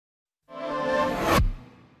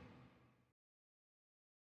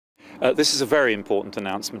This is a very important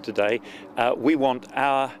announcement today. We want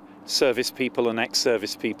our service people and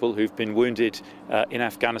ex-service people who've been wounded in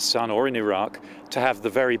Afghanistan or in Iraq to have the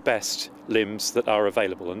very best limbs that are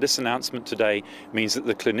available. And this announcement today means that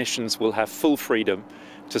the clinicians will have full freedom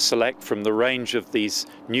to select from the range of these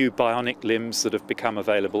new bionic limbs that have become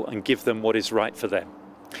available and give them what is right for them.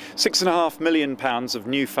 £6.5 million of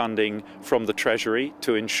new funding from the Treasury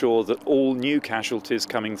to ensure that all new casualties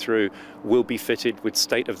coming through will be fitted with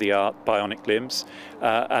state-of-the-art bionic limbs,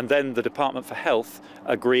 and then the Department for Health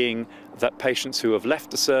agreeing that patients who have left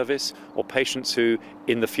the service or patients who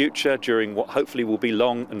in the future during what hopefully will be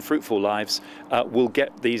long and fruitful lives will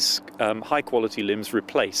get these high-quality limbs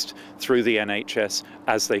replaced through the NHS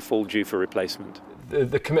as they fall due for replacement.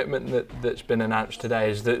 The commitment that's been announced today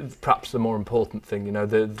is perhaps the more important thing. You know,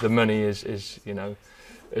 the money is a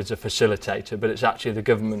facilitator, but it's actually the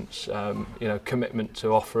government's commitment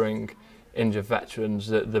to offering injured veterans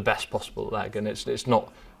the best possible leg, and it's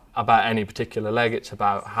not about any particular leg. It's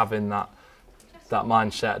about having that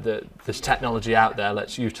mindset that there's technology out there.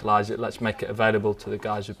 Let's utilise it. Let's make it available to the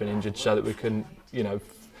guys who've been injured, so that we can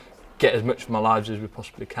get as much from our lives as we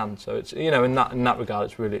possibly can. So it's in that regard,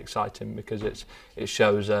 it's really exciting because it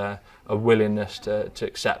shows a willingness to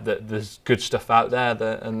accept that there's good stuff out there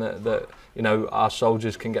and that our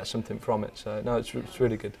soldiers can get something from it. So no, it's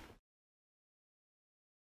really good.